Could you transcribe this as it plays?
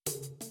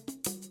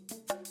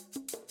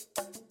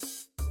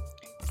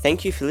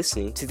Thank you for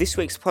listening to this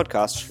week's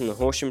podcast from the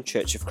Horsham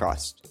Church of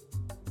Christ.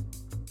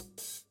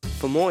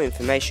 For more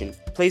information,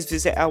 please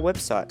visit our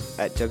website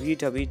at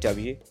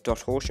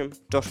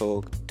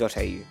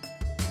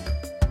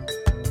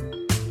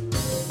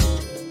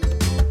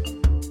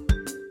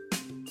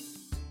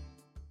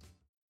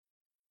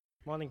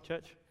Morning,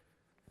 church.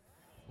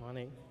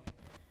 Morning.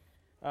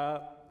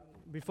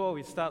 Before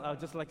we start, I'd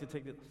just like to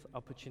take this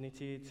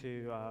opportunity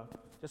to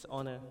just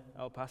honor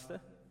our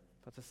pastor,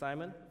 Pastor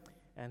Simon,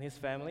 and his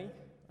family,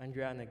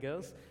 Andrea and the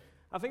girls.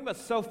 I think we're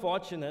so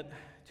fortunate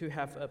to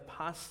have a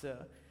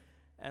pastor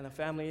and a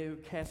family who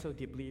care so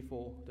deeply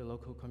for the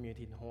local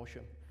community in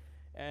Horsham.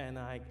 And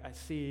I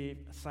see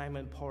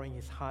Simon pouring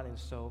his heart and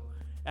soul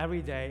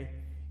every day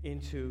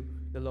into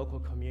the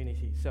local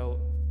community. So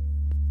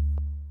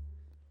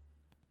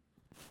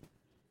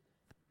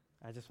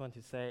I just want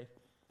to say,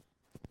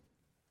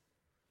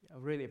 I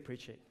really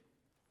appreciate,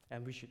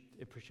 and we should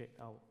appreciate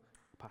our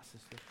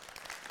pastors too.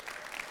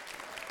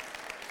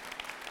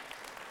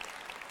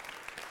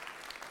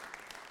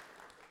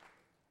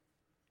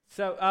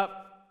 So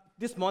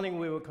this morning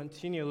we will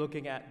continue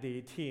looking at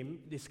the theme,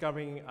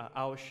 Discovering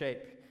Our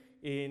Shape.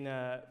 In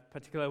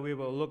particular, we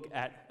will look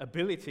at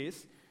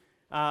abilities.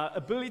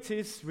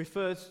 Abilities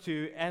refers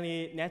to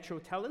any natural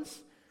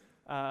talents,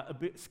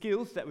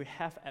 skills that we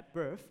have at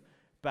birth,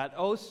 but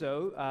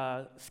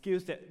also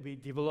skills that we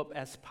develop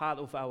as part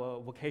of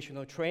our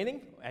vocational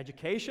training,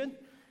 education.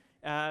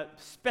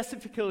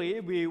 Specifically,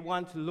 we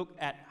want to look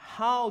at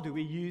how do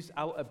we use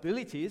our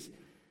abilities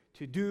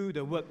to do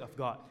the work of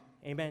God.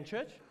 Amen,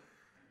 church?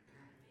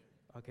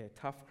 Okay,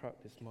 tough crowd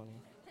this morning.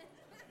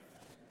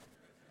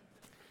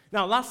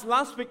 Now,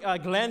 last week,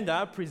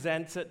 Glenda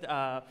presented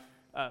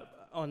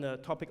on the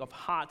topic of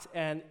heart,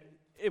 and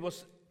it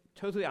was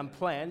totally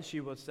unplanned. She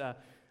was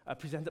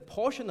presented a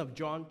portion of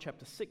John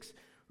chapter 6,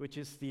 which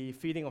is the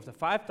feeding of the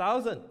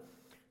 5,000.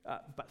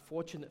 But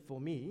fortunate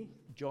for me,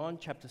 John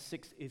chapter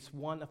 6 is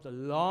one of the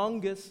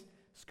longest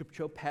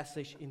scriptural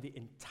passage in the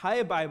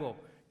entire Bible,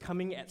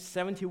 coming at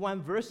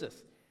 71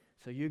 verses.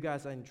 So you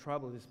guys are in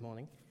trouble this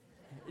morning.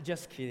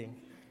 Just kidding.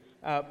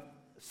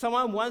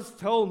 Someone once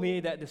told me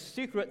that the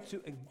secret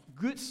to a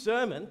good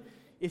sermon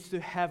is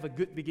to have a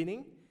good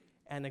beginning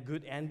and a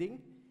good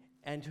ending,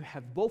 and to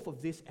have both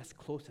of these as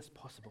close as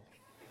possible.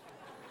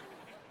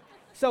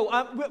 So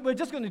we're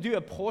just going to do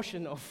a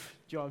portion of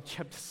John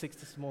chapter 6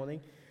 this morning.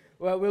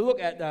 Well, we'll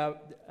look at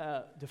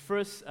the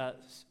first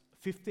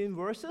 15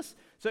 verses.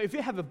 So if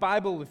you have a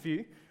Bible with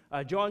you,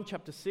 John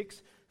chapter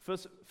 6,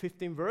 first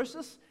 15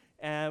 verses,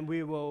 and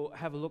we will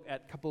have a look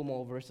at a couple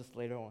more verses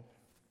later on.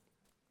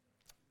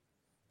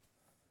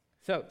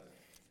 So,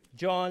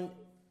 John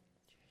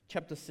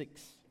chapter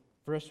 6,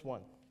 verse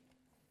 1.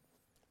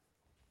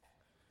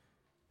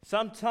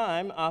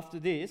 Sometime after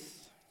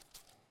this,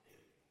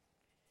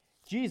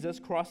 Jesus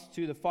crossed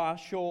to the far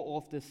shore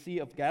of the Sea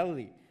of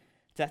Galilee,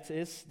 that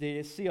is,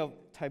 the Sea of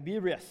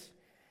Tiberias,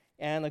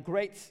 and a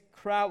great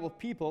crowd of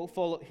people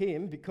followed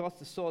him because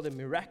they saw the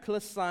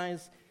miraculous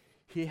signs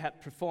he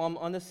had performed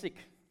on the sick.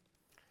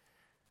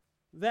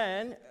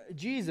 Then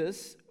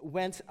Jesus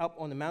went up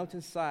on the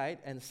mountainside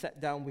and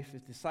sat down with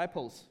his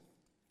disciples.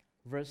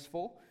 Verse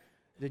 4,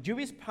 the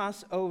Jewish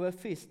Passover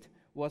feast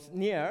was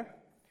near.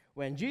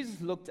 When Jesus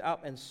looked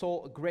up and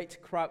saw a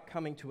great crowd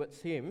coming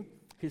towards him,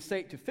 he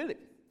said to Philip,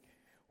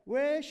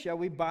 "Where shall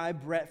we buy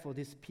bread for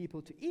these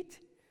people to eat?"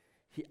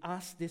 He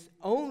asked this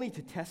only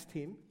to test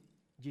him.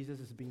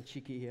 Jesus is being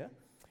cheeky here.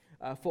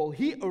 For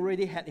he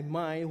already had in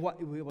mind what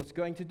he was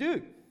going to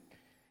do.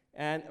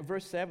 And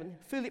verse 7,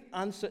 Philip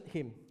answered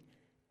him,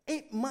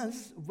 8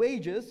 months'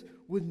 wages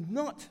would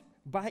not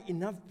buy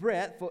enough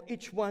bread for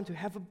each one to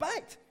have a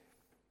bite.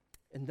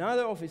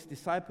 Another of his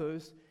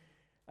disciples,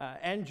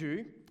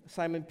 Andrew,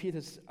 Simon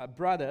Peter's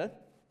brother,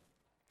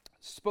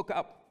 spoke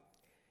up.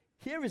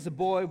 Here is a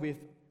boy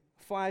with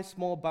 5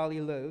 small barley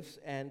loaves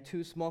and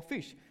 2 small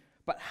fish.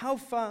 But how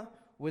far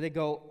will they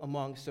go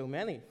among so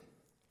many?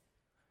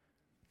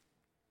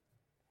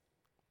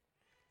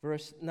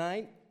 Verse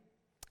 10.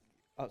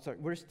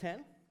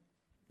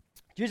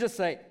 Jesus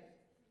said,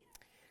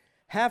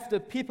 "Have the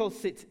people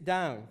sit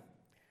down."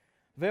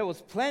 There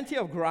was plenty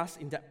of grass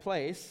in that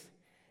place,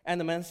 and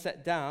the men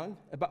sat down,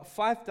 about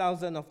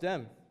 5,000 of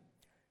them.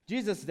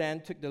 Jesus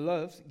then took the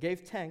loaves,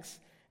 gave thanks,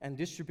 and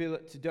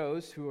distributed to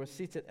those who were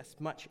seated as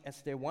much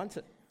as they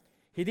wanted.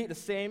 He did the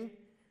same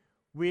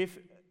with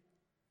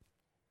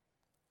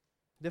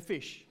the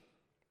fish.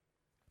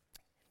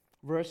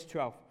 Verse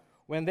 12.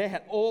 When they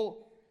had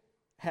all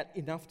had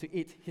enough to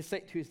eat, he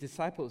said to his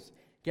disciples,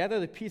 "Gather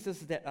the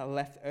pieces that are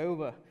left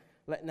over.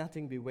 Let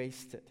nothing be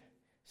wasted."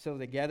 So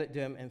they gathered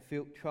them and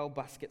filled 12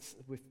 baskets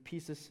with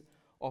pieces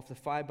of the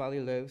 5 barley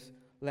loaves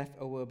left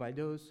over by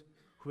those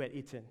who had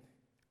eaten.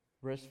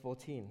 Verse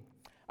 14.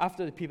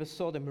 After the people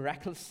saw the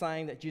miraculous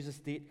sign that Jesus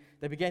did,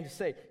 they began to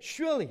say,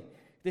 "Surely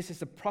this is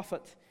the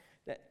prophet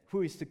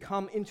who is to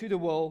come into the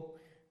world."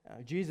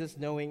 Jesus,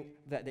 knowing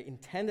that they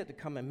intended to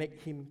come and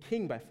make him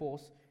king by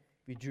force,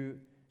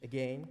 withdrew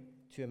again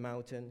to a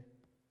mountain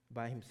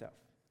by himself.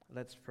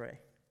 Let's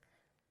pray.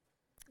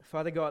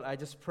 Father God, I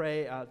just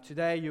pray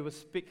today you will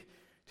speak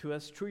to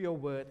us through your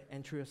word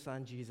and through your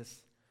Son,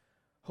 Jesus.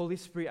 Holy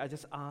Spirit, I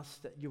just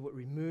ask that you would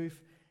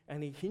remove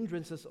any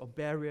hindrances or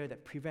barrier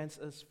that prevents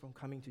us from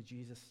coming to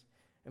Jesus.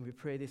 And we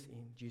pray this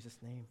in Jesus'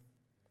 name.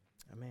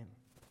 Amen.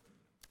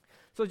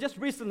 So just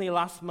recently,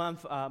 last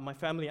month, my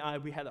family and I,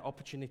 we had the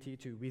opportunity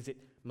to visit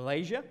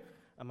Malaysia,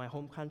 my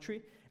home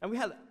country. And we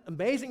had an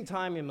amazing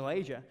time in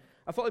Malaysia.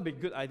 I thought it would be a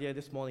good idea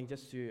this morning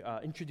just to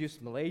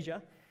introduce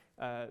Malaysia.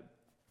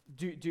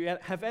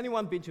 Have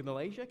anyone been to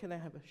Malaysia? Can I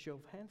have a show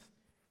of hands?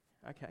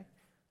 Okay,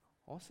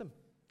 awesome.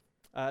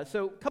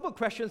 So a couple of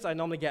questions I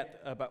normally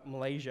get about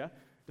Malaysia.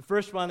 The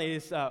first one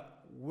is,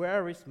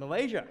 where is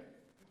Malaysia?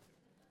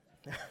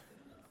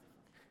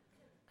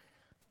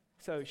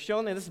 So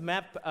shown in this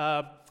map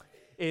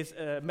is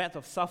a map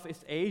of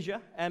Southeast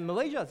Asia. And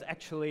Malaysia is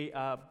actually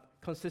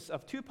consists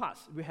of two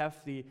parts. We have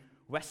the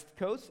west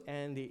coast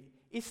and the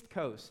east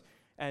coast.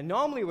 And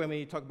normally when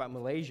we talk about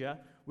Malaysia,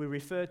 we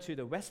refer to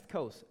the west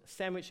coast,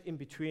 sandwiched in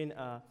between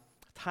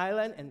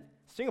Thailand and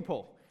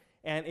Singapore.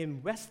 And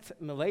in West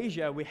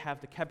Malaysia, we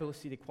have the capital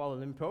city, Kuala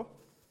Lumpur.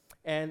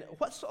 And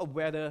what sort of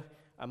weather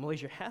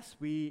Malaysia has?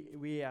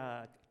 We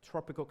are a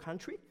tropical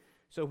country.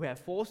 So we have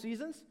 4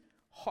 seasons: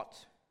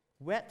 hot,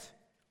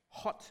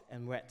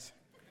 and wet.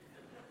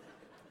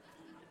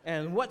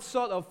 And what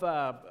sort of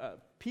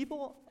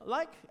people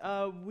like?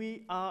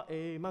 We are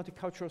a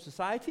multicultural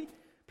society,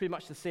 pretty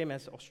much the same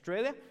as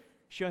Australia.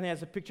 Shown here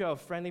is a picture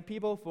of friendly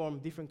people from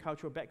different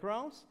cultural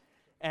backgrounds.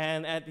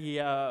 And at the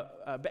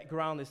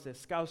background is the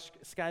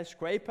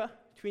skyscraper,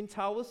 Twin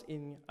Towers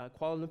in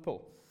Kuala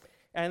Lumpur.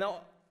 And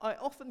I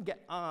often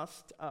get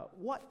asked,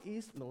 what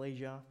is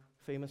Malaysia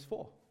famous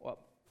for? Well,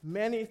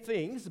 many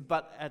things,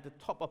 but at the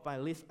top of my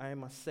list, I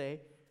must say,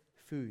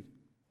 food.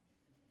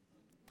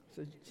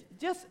 So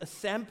just a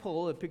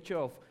sample, a picture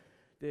of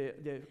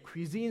the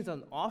cuisines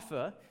on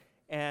offer.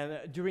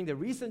 And during the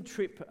recent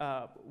trip,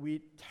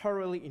 we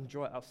thoroughly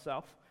enjoyed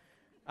ourselves.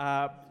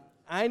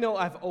 I know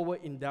I've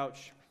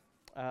overindulged.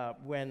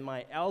 When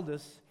my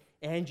eldest,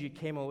 Angie,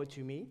 came over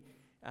to me,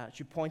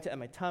 she pointed at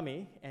my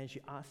tummy and she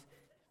asked,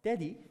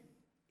 "Daddy,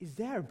 is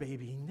there a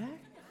baby in there?"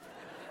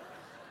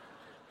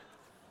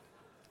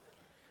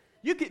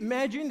 You can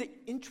imagine the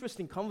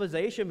interesting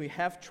conversation we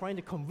have trying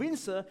to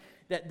convince her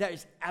that that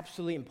is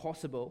absolutely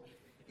impossible,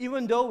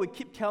 even though we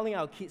keep telling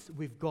our kids,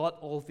 with God,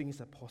 all things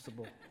are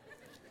possible.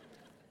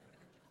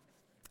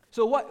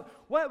 So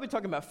why are we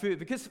talking about food?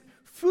 Because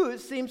food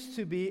seems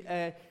to be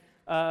a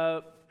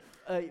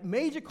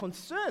major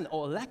concern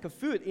or lack of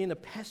food in the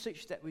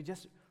passage that we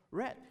just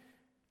read.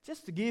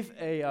 Just to give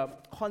a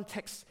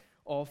context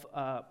of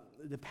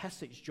the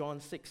passage, John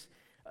 6,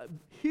 a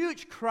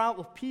huge crowd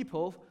of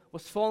people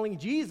was following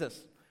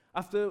Jesus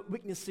after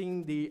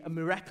witnessing the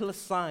miraculous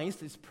signs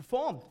that is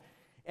performed.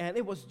 And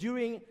it was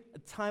during a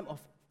time of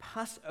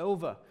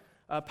Passover.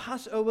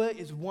 Passover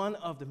is one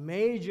of the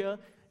major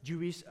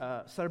Jewish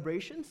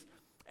celebrations,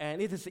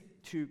 and it is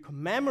to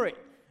commemorate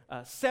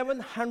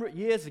 700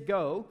 years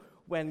ago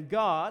when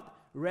God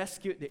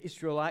rescued the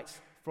Israelites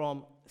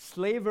from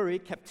slavery,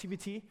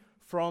 captivity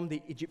from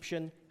the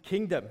Egyptian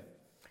kingdom.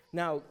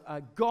 Now,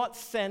 God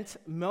sent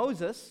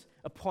Moses,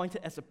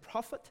 appointed as a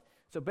prophet.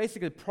 So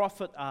basically,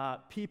 prophets are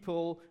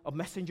people, a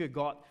messenger of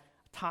God,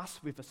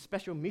 tasked with a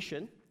special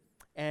mission.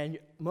 And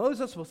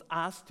Moses was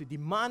asked to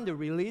demand the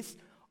release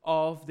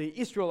of the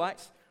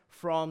Israelites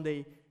from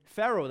the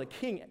Pharaoh, the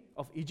king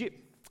of Egypt.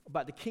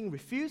 But the king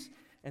refused,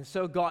 and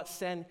so God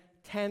sent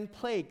 10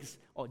 plagues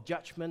or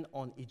judgment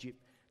on Egypt.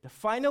 The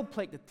final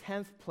plague, the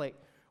 10th plague,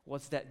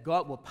 was that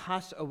God will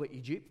pass over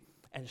Egypt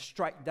and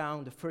strike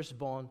down the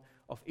firstborn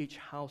of each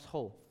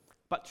household.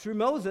 But through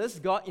Moses,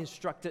 God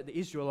instructed the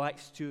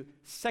Israelites to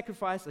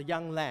sacrifice a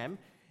young lamb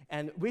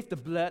and with the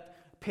blood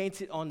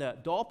painted on the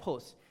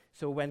doorpost.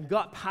 So when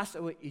God passed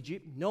over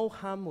Egypt, no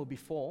harm will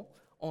befall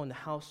on the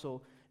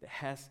household that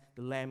has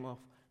the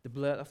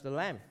blood of the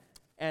lamb.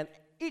 And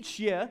each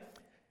year,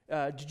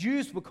 the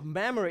Jews will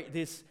commemorate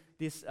this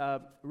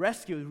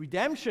rescue,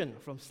 redemption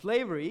from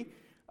slavery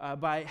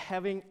by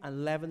having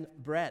unleavened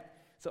bread.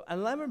 So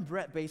unleavened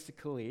bread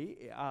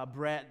basically are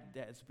bread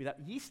that's without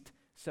yeast,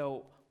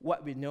 so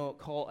what we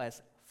call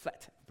as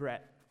flat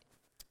bread.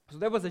 So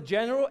there was a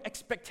general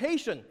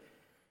expectation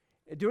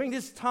during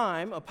this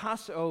time of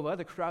Passover,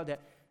 the crowd,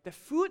 that the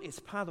food is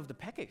part of the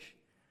package.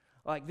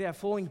 Like they are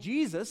following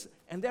Jesus,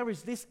 and there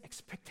is this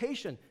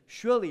expectation,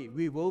 surely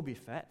we will be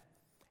fed.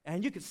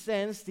 And you could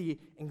sense the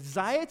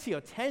anxiety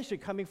or tension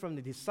coming from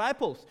the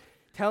disciples,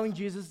 telling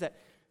Jesus that,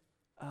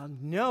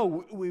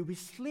 no, we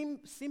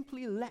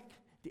simply lack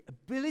the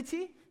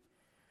ability,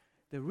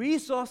 the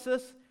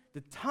resources,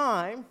 the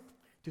time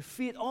to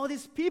feed all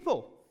these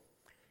people.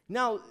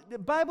 Now, the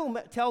Bible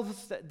tells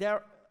us that there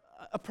are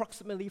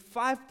approximately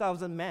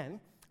 5,000 men,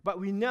 but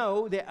we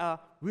know there are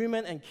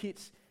women and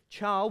kids,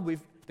 child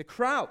with the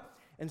crowd.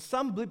 And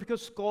some biblical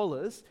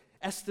scholars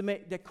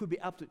estimate there could be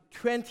up to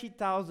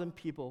 20,000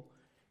 people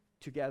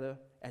together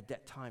at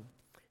that time.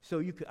 So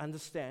you could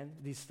understand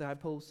the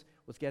disciples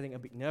was getting a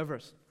bit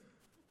nervous.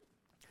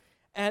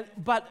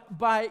 But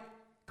by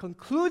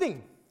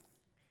concluding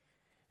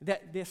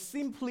that they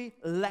simply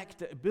lacked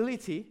the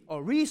ability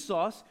or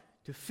resource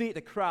to feed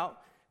the crowd,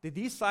 the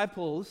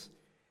disciples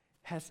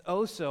has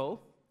also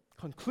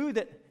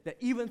concluded that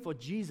even for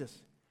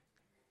Jesus,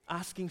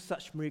 asking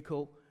such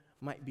miracle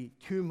might be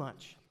too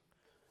much.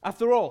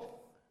 After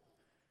all,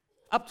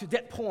 up to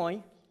that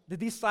point, the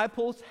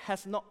disciples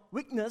has not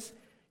witnessed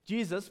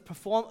Jesus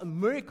perform a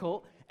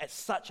miracle at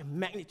such a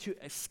magnitude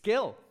and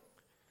scale.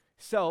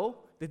 So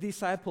the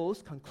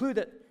disciples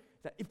concluded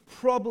that it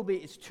probably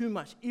is too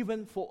much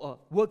even for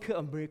a worker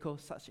of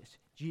miracles such as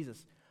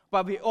Jesus.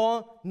 But we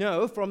all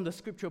know from the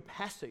scriptural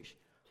passage,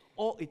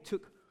 all it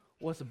took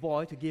was a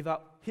boy to give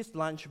up his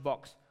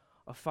lunchbox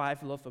of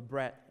 5 loaves of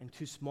bread and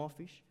 2 small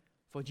fish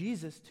for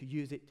Jesus to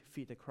use it to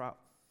feed the crowd.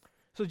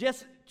 So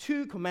just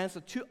 2 comments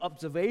or 2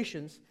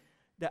 observations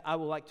that I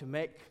would like to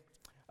make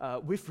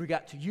with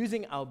regard to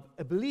using our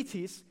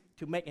abilities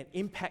to make an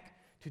impact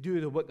to do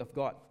the work of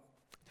God.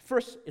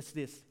 First is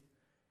this: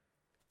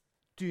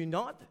 do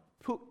not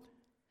put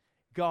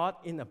God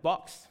in a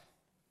box.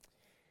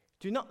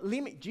 Do not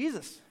limit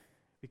Jesus,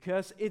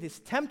 because it is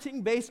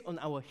tempting based on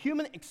our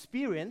human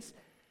experience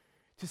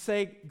to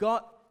say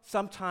God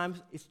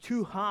sometimes is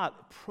too hard.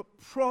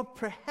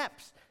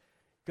 Perhaps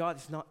God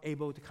is not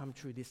able to come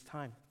through this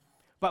time.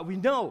 But we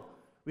know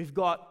with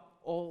God,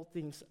 all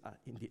things are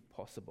indeed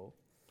possible.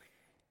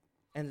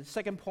 And the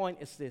second point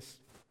is this: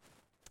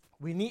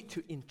 we need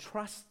to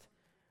entrust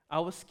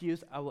our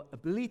skills, our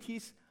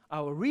abilities,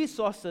 our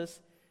resources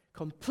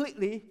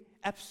completely,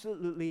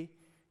 absolutely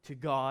to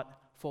God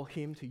for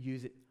Him to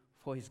use it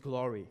for His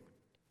glory.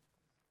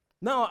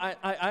 Now,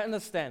 I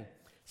understand.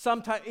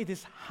 Sometimes it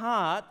is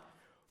hard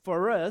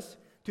for us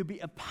to be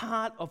a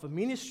part of a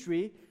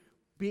ministry,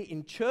 be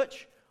in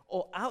church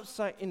or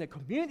outside in the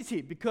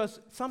community, because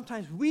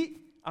sometimes we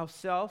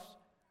ourselves,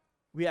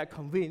 we are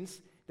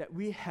convinced that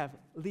we have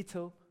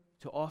little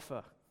to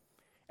offer.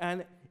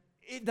 And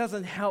it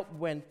doesn't help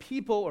when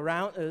people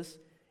around us,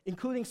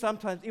 including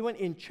sometimes even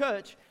in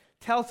church,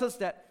 tells us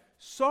that,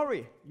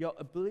 sorry, your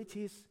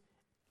abilities,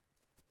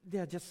 they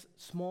are just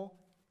small,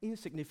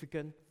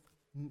 insignificant,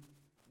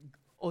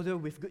 although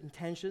with good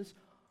intentions,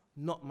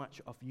 not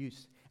much of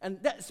use. And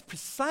that's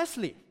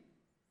precisely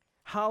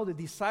how the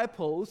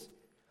disciples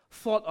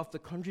thought of the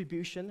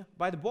contribution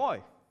by the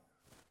boy.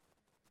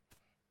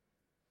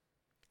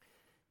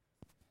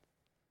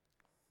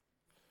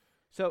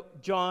 So,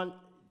 John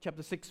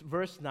chapter 6,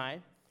 verse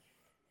 9.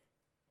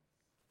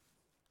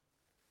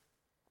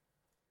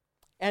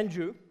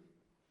 Andrew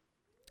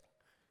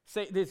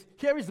said this: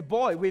 here is the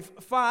boy with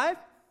 5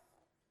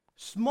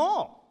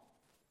 small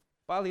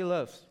barley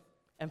loaves,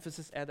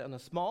 emphasis added on the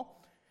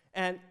small,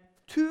 and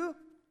 2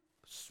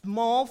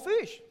 small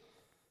fish.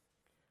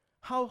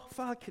 How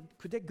far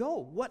could that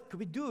go? What could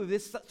we do with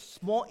this such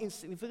small,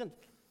 insignificant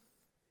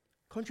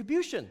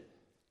contribution?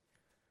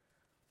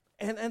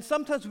 And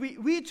sometimes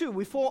we too,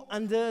 we fall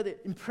under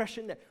the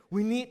impression that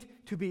we need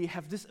to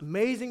have this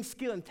amazing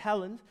skill and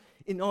talent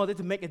in order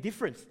to make a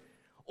difference.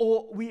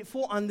 Or we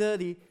fall under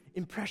the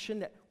impression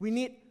that we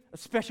need a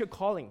special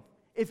calling.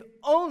 If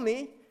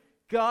only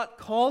God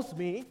calls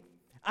me,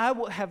 I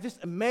would have this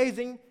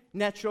amazing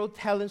natural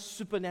talent,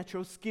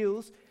 supernatural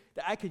skills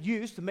that I could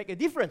use to make a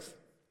difference.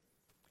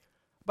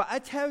 But I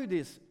tell you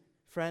this,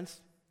 friends,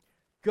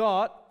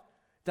 God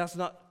does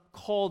not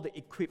call the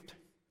equipped.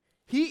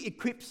 He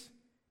equips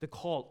the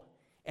called,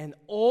 and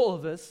all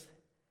of us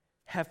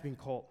have been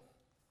called.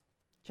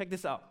 Check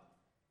this out.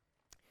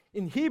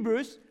 In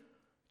Hebrews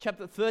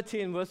chapter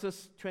 13,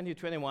 verses 20 to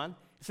 21,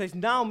 it says,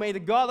 now may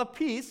the God of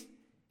peace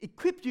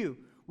equip you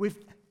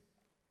with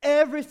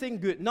everything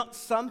good, not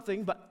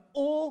something, but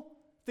all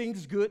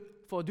things good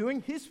for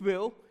doing His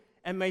will,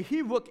 and may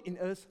He work in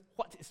us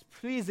what is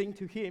pleasing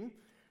to Him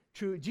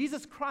through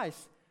Jesus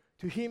Christ.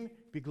 To Him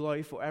be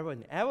glory forever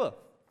and ever.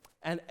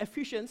 And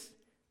Ephesians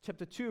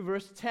chapter 2,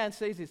 verse 10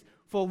 says this: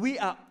 for we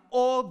are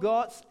all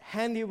God's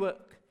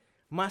handiwork,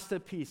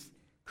 masterpiece,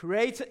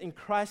 created in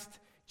Christ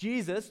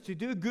Jesus to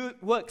do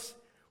good works,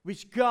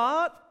 which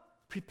God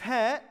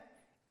prepared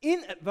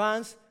in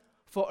advance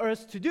for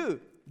us to do.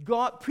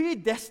 God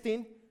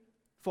predestined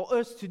for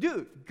us to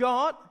do.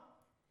 God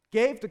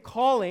gave the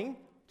calling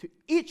to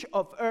each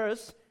of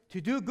us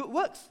to do good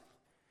works.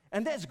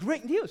 And that's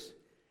great news,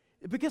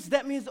 because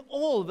that means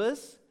all of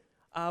us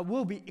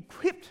will be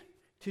equipped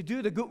to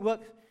do the good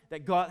work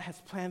that God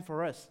has planned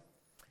for us.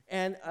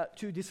 And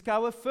to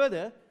discover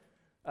further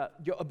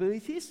your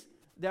abilities,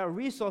 there are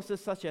resources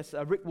such as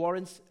Rick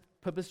Warren's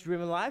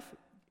Purpose-Driven Life,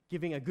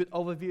 giving a good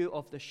overview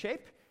of the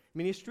SHAPE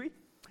ministry,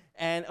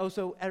 and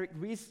also Eric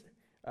Ries's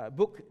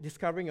book,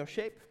 Discovering Your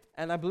SHAPE.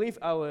 And I believe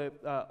our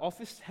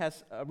office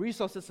has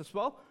resources as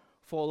well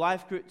for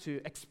Life Group to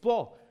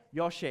explore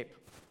your SHAPE.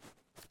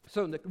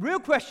 So the real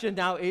question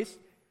now is,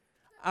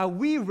 are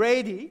we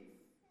ready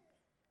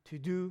to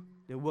do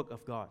the work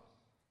of God?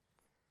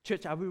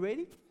 Church, are we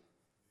ready?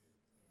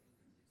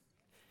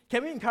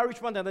 Can we encourage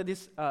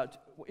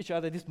each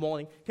other this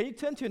morning? Can you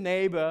turn to your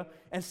neighbor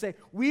and say,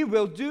 we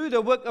will do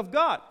the work of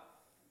God?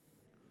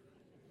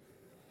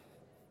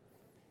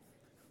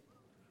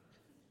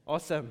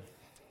 Awesome.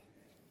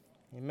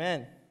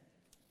 Amen.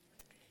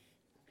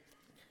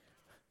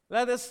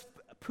 Let us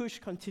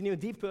continue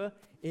deeper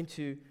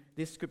into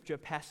this scripture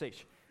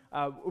passage.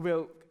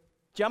 We'll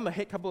jump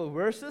ahead a couple of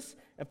verses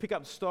and pick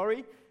up the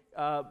story.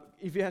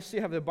 If you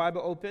still have the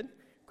Bible open,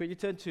 could you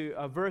turn to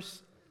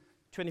verse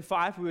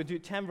 25? We will do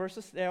 10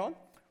 verses there on.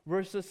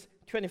 Verses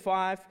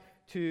 25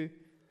 to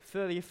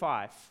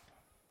 35.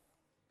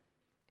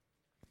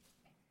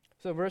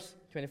 So verse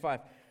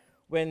 25.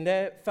 When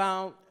they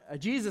found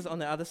Jesus on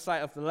the other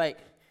side of the lake,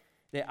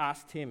 they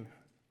asked him,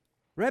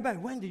 "Rabbi,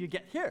 when did you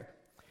get here?"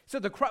 So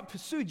the crowd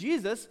pursued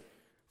Jesus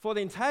for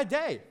the entire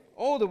day,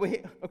 all the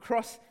way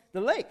across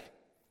the lake.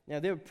 Now,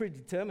 they were pretty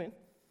determined.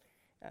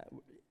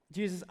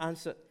 Jesus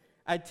answered,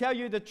 "I tell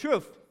you the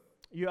truth.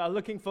 You are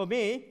looking for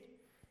me,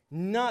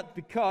 not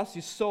because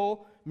you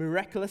saw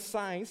miraculous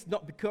signs,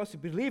 not because you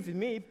believe in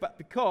me, but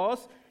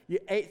because you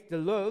ate the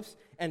loaves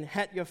and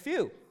had your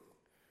fill.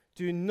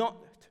 Do not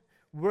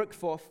work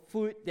for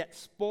food that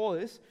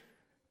spoils,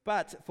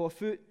 but for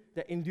food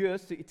that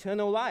endures to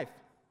eternal life,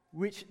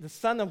 which the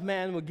Son of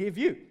Man will give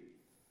you.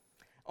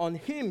 On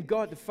him,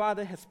 God the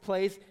Father has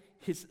placed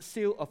his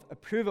seal of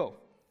approval."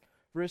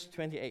 Verse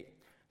 28.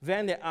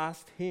 Then they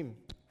asked him,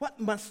 "What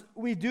must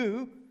we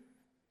do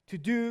to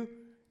do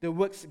the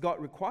works God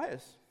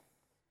requires?"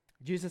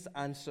 Jesus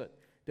answered,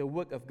 "The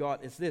work of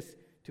God is this,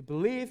 to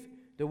believe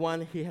the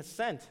one he has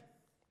sent."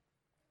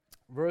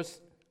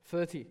 Verse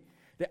 30.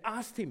 They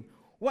asked him,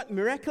 "What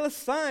miraculous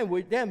sign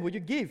would you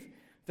give,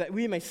 that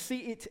we may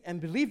see it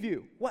and believe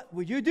you? What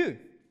will you do?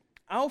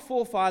 Our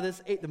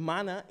forefathers ate the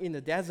manna in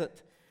the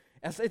desert,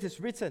 as it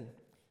is written,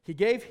 he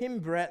gave him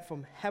bread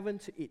from heaven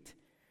to eat."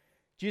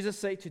 Jesus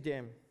said to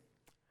them,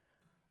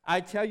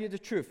 "I tell you the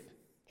truth.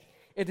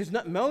 It is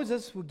not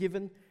Moses who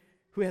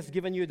has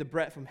given you the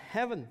bread from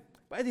heaven,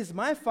 but it is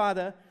my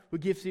Father who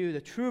gives you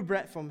the true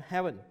bread from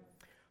heaven.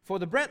 For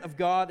the bread of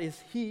God is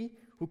he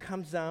who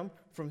comes down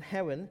from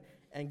heaven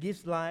and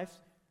gives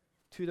life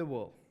to the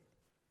world."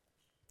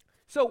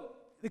 So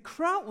the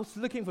crowd was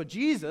looking for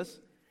Jesus,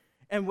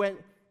 and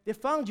when they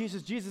found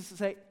Jesus, Jesus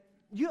said,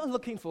 "You are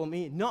looking for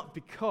me not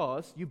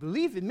because you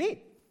believe in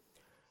me,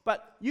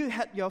 but you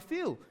had your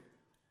fill.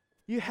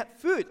 You had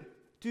food.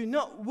 Do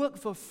not work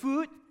for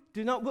food.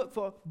 Do not work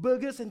for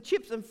burgers and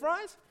chips and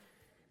fries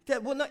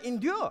that will not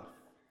endure.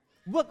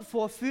 Work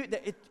for food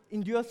that it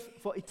endures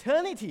for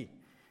eternity."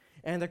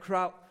 And the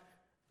crowd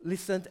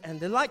listened and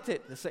they liked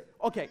it. They said,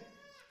 "Okay,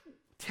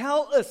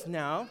 tell us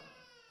now,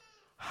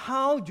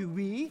 how do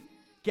we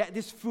get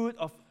this food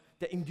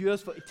that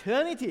endures for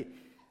eternity?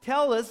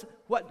 Tell us,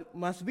 what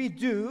must we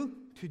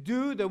do to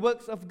do the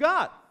works of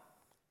God?"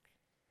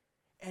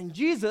 And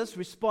Jesus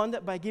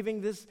responded by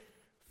giving this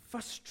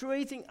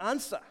frustrating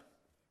answer.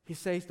 He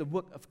says, "The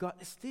work of God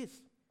is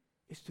this,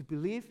 is to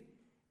believe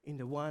in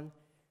the one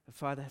the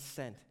Father has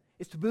sent.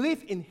 It's to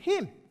believe in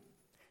him."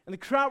 And the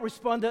crowd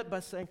responded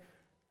by saying,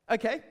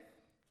 "Okay,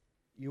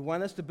 you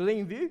want us to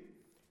believe in you?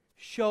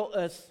 Show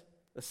us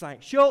the sign.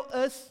 Show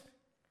us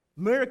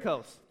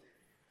miracles."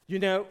 You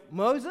know,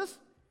 Moses,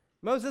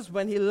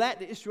 when he led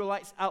the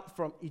Israelites out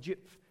from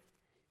Egypt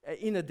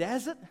in the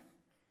desert,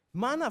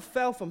 manna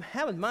fell from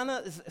heaven. Manna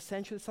is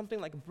essentially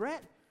something like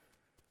bread.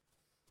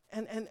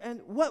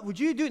 And what would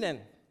you do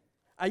then?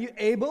 Are you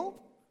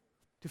able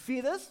to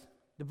feed us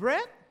the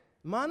bread,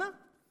 manna?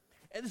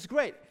 And it's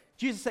great.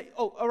 Jesus said,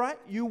 "Oh, all right,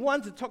 you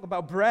want to talk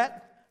about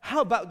bread?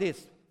 How about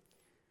this?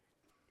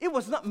 It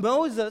was not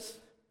Moses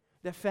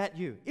that fed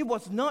you. It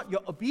was not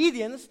your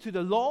obedience to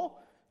the law,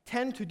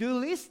 10 to-do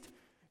list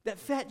that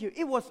fed you.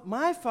 It was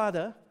my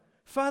Father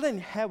in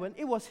heaven.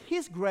 It was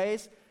his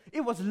grace.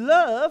 It was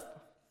love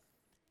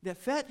that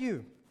fed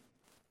you."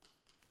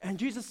 And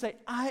Jesus said,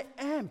 "I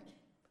am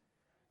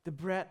the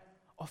bread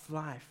of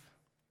life."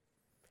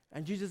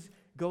 And Jesus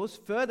goes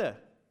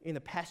further in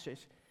the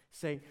passage,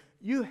 saying,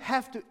 "You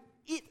have to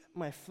eat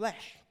my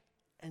flesh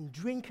and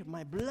drink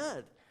my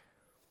blood."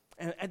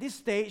 And at this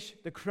stage,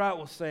 the crowd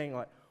was saying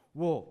like,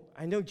 "Whoa,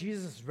 I know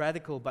Jesus is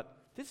radical,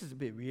 but this is a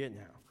bit weird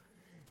now."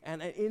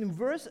 And in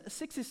verse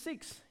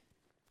 66,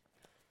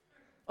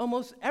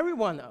 almost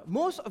everyone,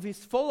 most of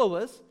his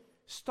followers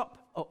stopped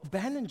or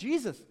abandoned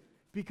Jesus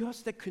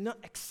because they could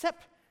not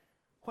accept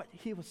what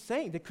he was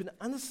saying. They couldn't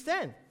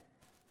understand.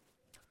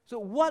 So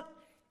what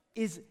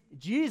is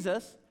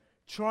Jesus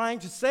trying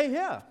to say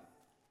here?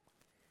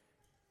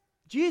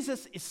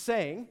 Jesus is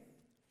saying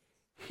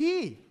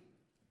he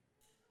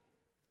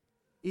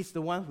is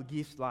the one who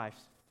gives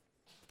life.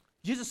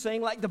 Jesus is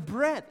saying, like the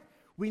bread,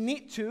 we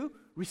need to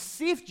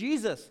receive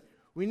Jesus.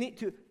 We need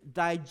to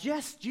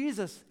digest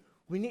Jesus.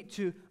 We need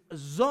to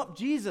absorb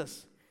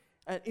Jesus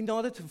in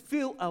order to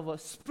fill our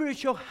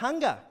spiritual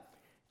hunger.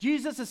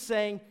 Jesus is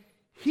saying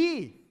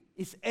he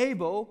is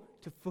able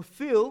to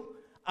fulfill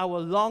our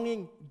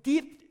longing,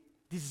 deep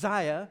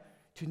desire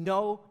to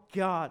know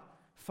God,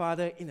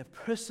 Father, in a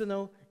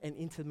personal and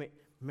intimate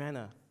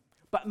manner.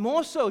 But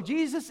more so,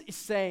 Jesus is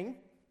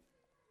saying,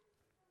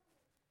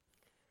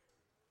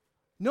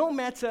 no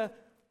matter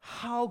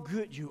how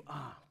good you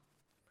are,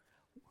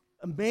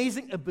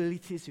 amazing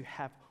abilities you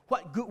have,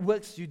 what good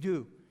works you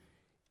do,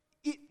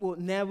 it will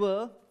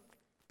never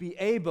be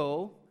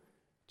able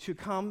to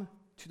come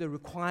to the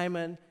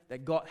requirement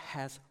that God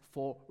has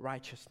for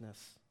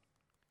righteousness.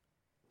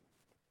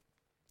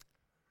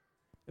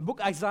 The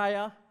book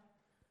Isaiah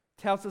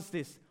tells us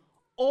this: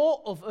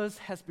 all of us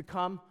has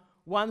become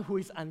one who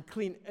is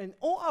unclean, and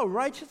all our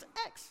righteous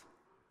acts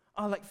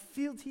are like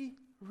filthy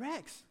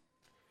rags.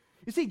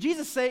 You see,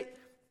 Jesus said,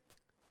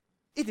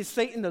 it is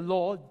said in the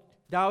law,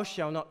 thou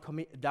shalt not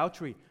commit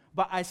adultery.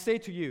 But I say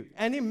to you,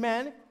 any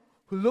man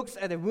who looks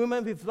at a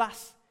woman with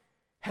lust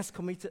has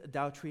committed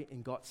adultery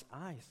in God's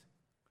eyes.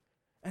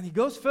 And he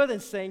goes further in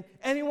saying,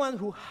 anyone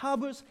who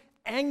harbors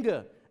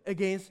anger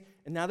against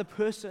another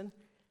person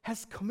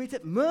has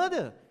committed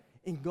murder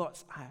in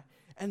God's eye.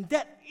 And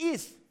that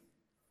is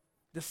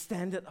the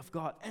standard of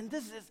God. And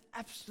this is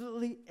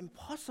absolutely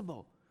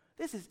impossible.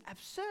 This is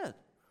absurd.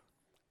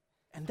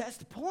 And that's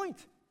the point.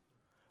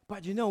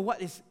 But you know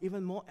what is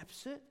even more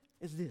absurd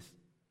is this.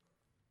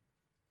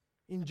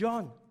 In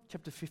John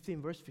chapter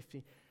 15, verse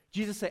 15,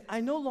 Jesus said, I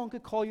no longer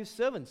call you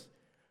servants,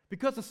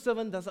 because the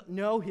servant doesn't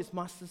know his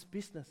master's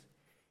business.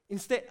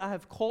 Instead, I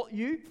have called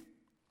you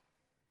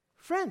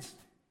friends.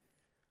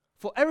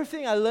 For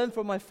everything I learned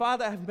from my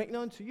Father, I have made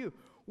known to you.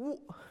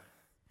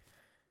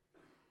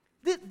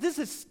 This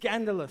is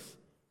scandalous.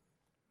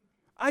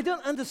 I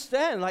don't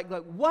understand. Like,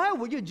 why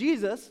would you,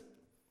 Jesus,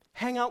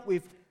 hang out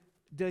with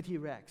dirty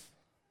rags?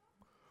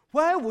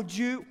 Why would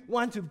you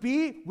want to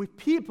be with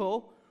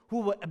people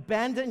who will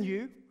abandon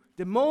you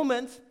the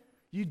moment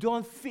you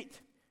don't fit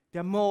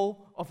their mold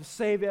of a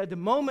Savior, the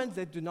moment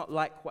they do not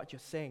like what you're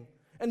saying?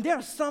 And there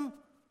are some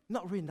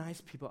not really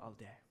nice people out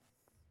there.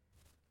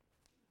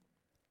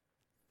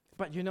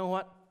 But you know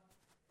what?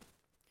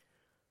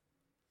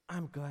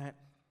 I'm glad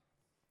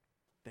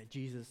that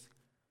Jesus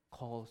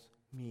calls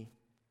me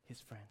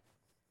his friend.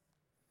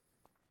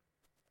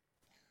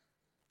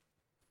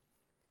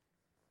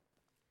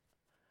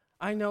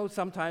 I know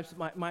sometimes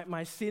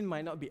my sin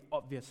might not be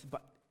obvious,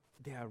 but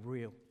they are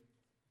real.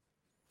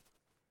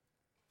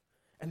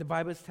 And the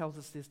Bible tells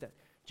us this, that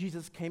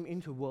Jesus came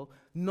into the world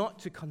not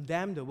to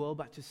condemn the world,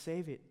 but to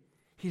save it.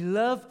 He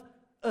loved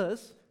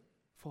us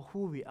for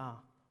who we are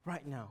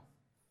right now.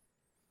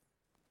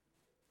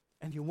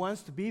 And he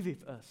wants to be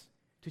with us,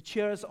 to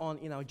cheer us on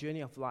in our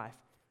journey of life,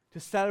 to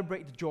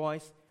celebrate the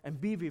joys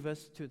and be with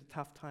us through the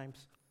tough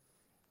times.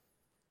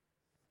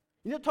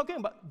 You know, talking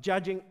about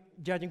judging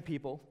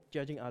people,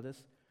 judging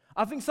others,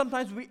 I think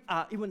sometimes we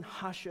are even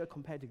harsher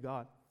compared to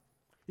God.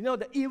 You know,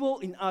 the evil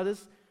in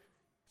others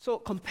so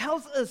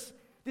compels us,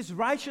 this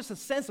righteousness,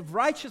 sense of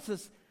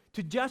righteousness,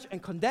 to judge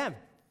and condemn.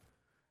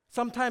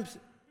 Sometimes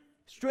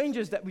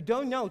strangers that we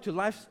don't know to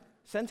life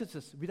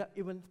sentences without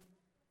even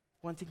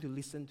wanting to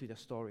listen to their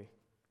story.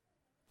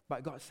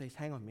 But God says,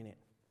 hang on a minute.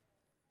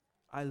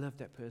 I love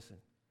that person.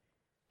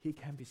 He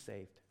can be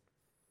saved.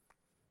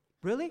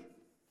 Really?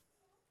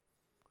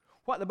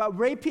 What about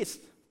rapists?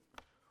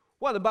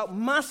 What about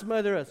mass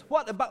murderers?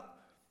 What about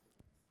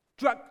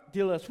drug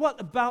dealers? What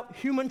about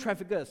human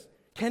traffickers?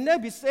 Can they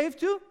be saved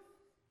too?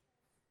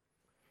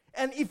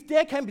 And if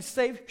they can be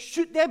saved,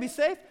 should they be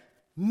saved?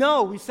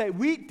 No, we say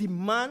we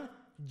demand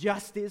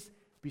justice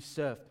be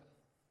served.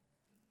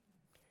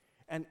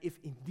 And if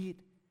indeed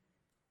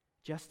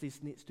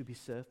justice needs to be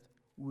served,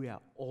 we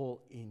are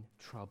all in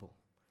trouble,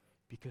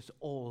 because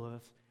all of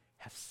us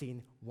have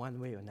sinned one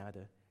way or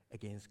another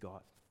against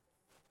God.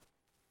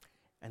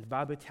 And the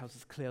Bible tells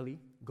us clearly,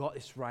 God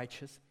is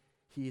righteous.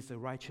 He is a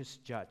righteous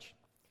judge.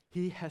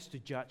 He has to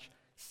judge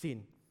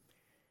sin.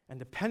 And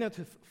the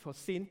penalty for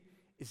sin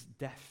is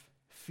death,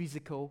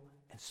 physical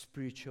and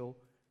spiritual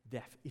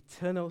death,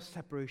 eternal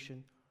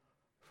separation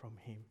from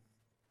him.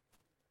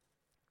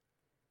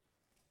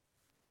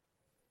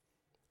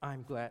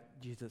 I'm glad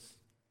Jesus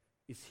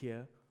is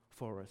here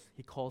for us.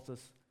 He calls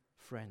us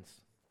friends.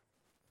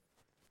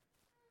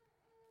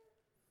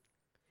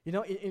 You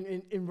know,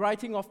 in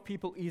writing off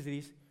people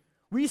easily,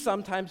 we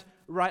sometimes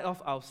write off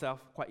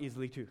ourselves quite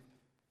easily too.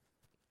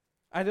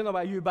 I don't know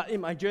about you, but in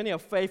my journey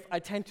of faith, I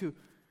tend to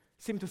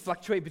seem to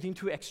fluctuate between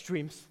two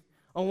extremes.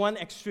 On one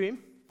extreme,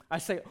 I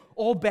say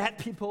all bad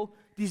people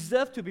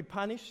deserve to be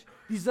punished,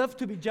 deserve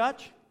to be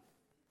judged.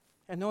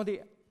 And on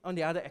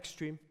the other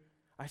extreme,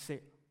 I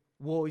say,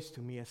 woe is to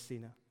me, a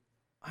sinner.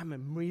 I'm a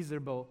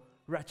miserable,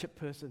 wretched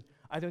person.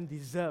 I don't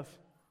deserve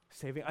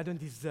saving. I don't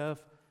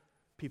deserve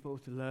people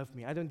to love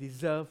me. I don't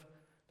deserve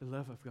the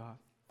love of God.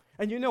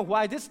 And you know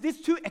why?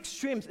 These two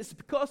extremes is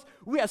because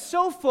we are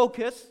so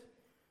focused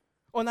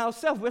on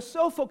ourselves. We're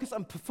so focused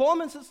on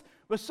performances.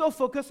 We're so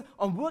focused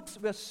on works.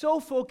 We're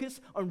so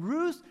focused on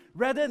rules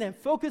rather than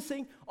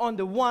focusing on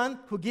the one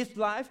who gives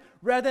life,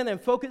 rather than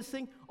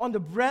focusing on the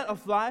bread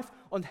of life,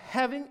 on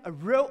having a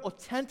real,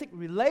 authentic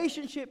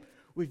relationship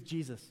with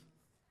Jesus.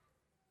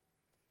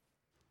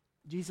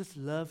 Jesus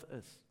loves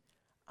us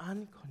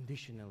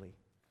unconditionally.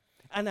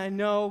 And I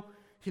know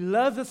he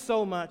loves us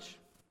so much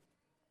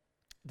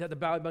that the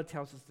Bible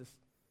tells us this.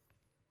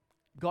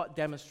 God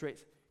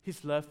demonstrates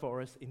his love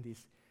for us in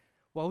this.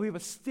 While we were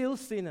still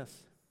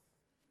sinners,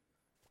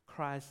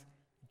 Christ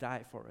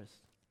died for us.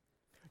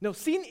 Now,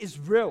 sin is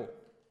real.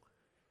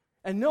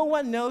 And no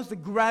one knows the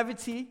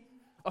gravity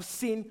of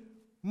sin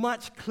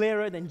much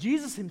clearer than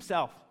Jesus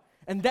himself.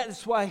 And that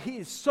is why he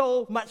is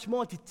so much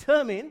more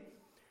determined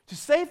to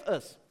save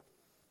us.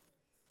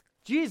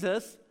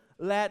 Jesus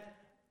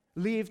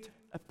lived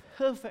a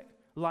perfect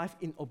life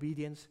in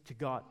obedience to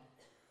God.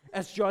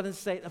 As Jordan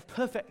said, a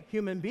perfect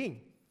human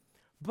being.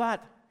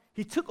 But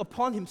he took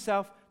upon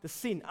himself the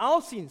sin,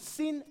 our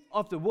sin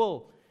of the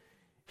world.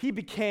 He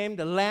became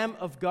the Lamb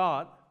of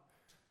God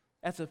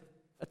as an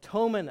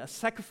atonement, a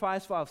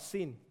sacrifice for our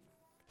sin.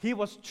 He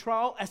was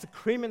tried as a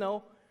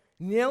criminal,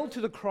 nailed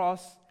to the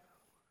cross,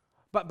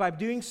 but by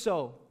doing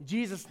so,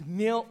 Jesus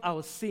nailed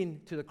our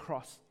sin to the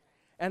cross.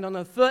 And on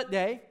the third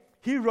day,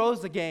 he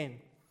rose again.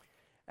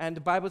 And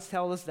the Bible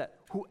tells us that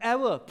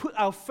whoever put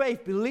our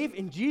faith, believe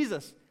in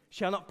Jesus,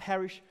 shall not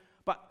perish,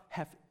 but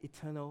have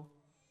eternal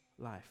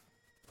life.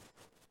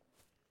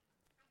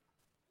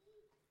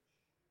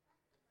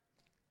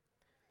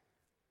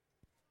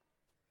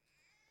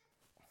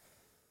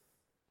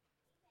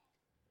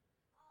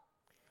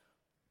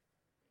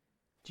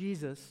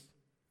 Jesus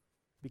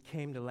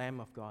became the Lamb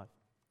of God.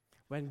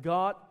 When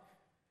God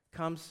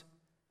comes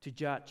to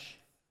judge,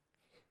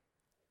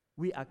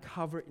 we are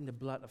covered in the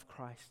blood of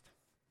Christ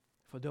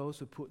for those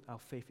who put our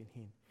faith in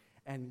Him.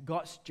 And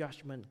God's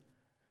judgment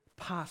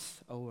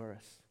passed over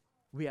us.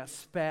 We are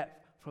spared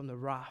from the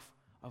wrath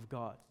of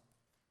God.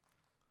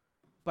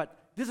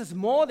 But this is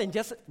more than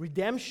just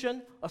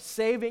redemption or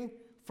saving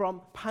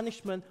from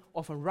punishment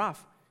or from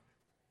wrath.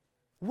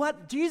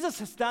 What Jesus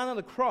has done on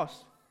the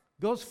cross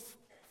goes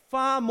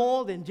far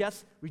more than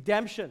just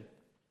redemption.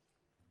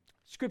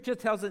 Scripture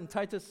tells it in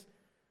Titus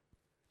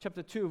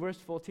chapter 2, verse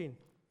 14.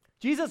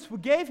 Jesus, who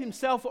gave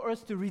himself for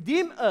us to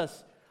redeem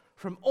us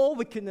from all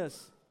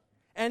wickedness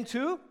and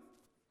to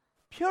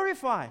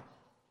purify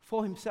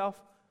for himself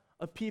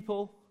a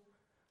people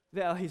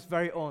that are his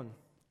very own,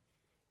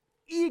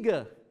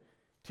 eager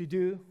to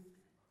do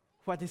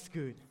what is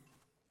good.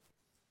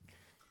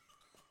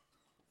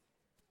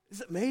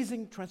 It's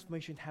amazing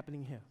transformation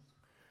happening here.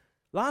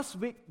 Last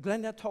week,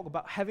 Glenda talked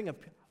about having a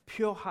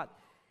pure heart.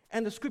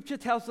 And the scripture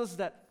tells us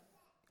that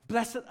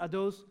blessed are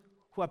those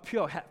who are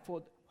pure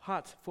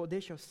heart, for they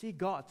shall see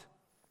God.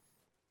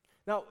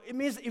 Now, it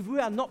means if we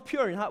are not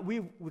pure in heart,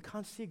 we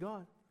can't see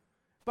God.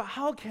 But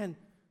how can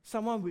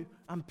someone with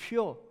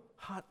impure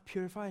heart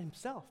purify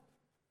himself?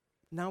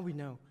 Now we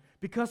know.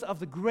 Because of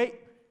the great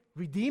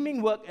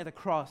redeeming work at the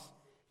cross,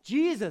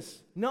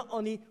 Jesus not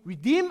only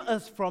redeemed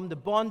us from the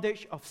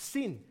bondage of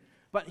sin,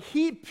 but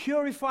he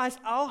purifies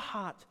our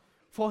heart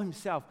for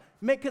himself,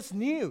 make us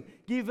new,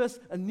 give us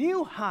a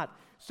new heart,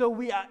 so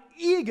we are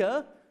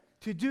eager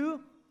to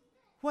do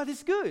what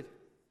is good.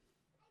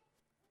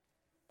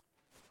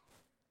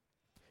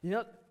 You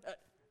know,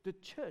 the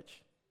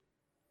church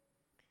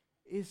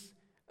is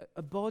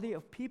a body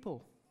of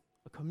people,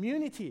 a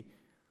community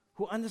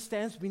who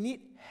understands we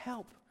need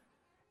help,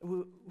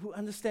 who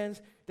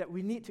understands that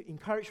we need to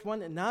encourage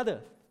one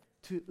another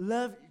to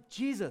love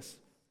Jesus.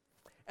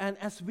 And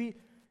as we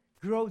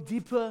grow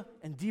deeper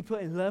and deeper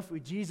in love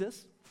with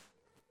Jesus,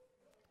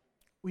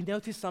 we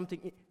notice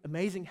something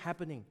amazing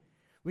happening.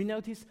 We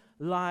notice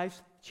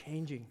lives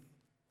changing.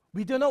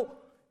 We don't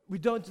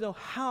know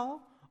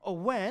how or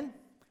when,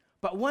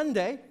 but one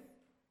day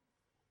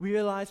we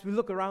realize, we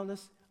look around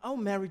us, our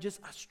marriages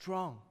are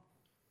strong.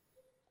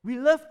 We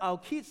love our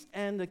kids,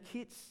 and the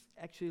kids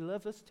actually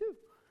love us too.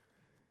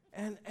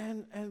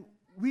 And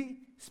we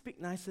speak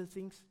nicer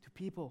things to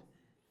people.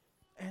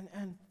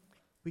 And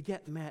we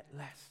get mad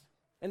less.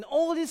 And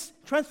all this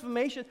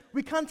transformation,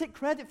 we can't take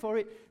credit for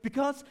it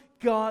because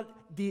God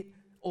did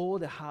all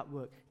the hard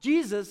work.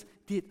 Jesus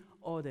did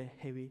all the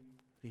heavy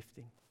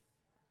lifting.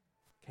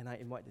 Can I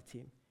invite the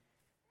team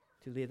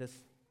to lead us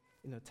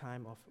in a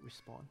time of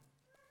response?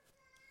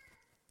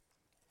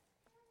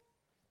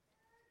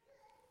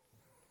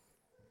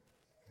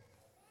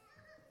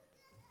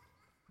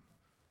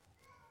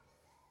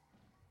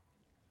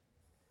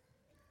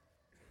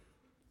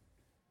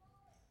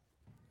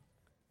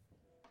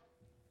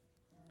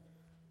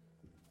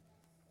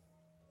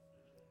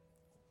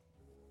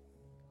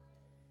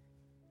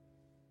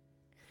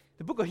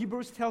 The book of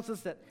Hebrews tells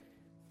us that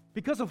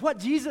because of what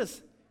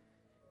Jesus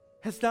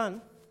has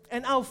done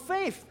and our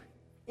faith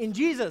in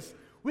Jesus,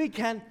 we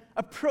can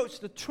approach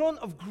the throne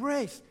of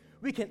grace.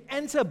 We can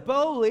enter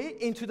boldly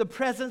into the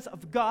presence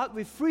of God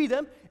with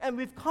freedom and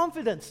with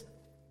confidence.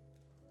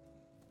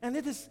 And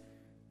it is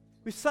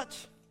with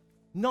such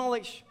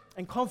knowledge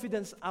and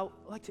confidence, I would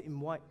like to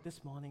invite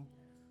this morning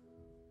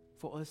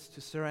for us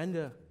to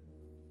surrender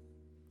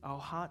our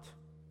heart,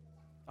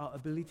 our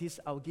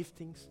abilities, our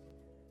giftings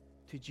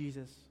to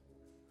Jesus.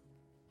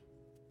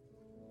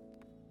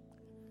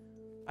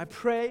 I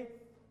pray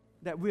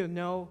that we'll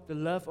know the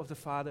love of the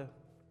Father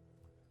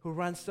who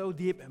runs so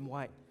deep and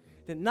wide,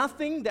 that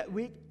nothing that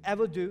we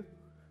ever do,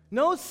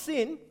 no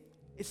sin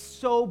is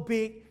so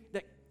big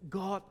that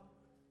God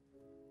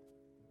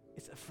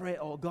is afraid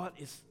or God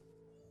is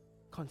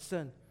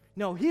concerned.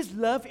 No, His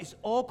love is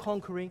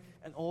all-conquering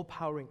and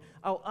all-powering.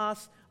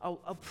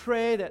 I'll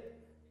pray that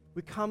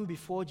we come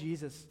before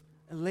Jesus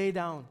and lay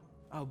down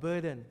our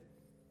burden,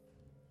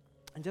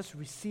 and just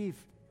receive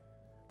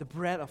the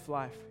bread of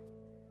life.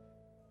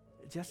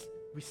 Just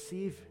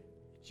receive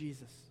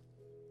Jesus.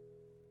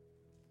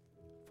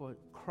 For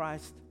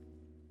Christ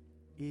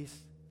is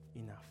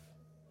enough.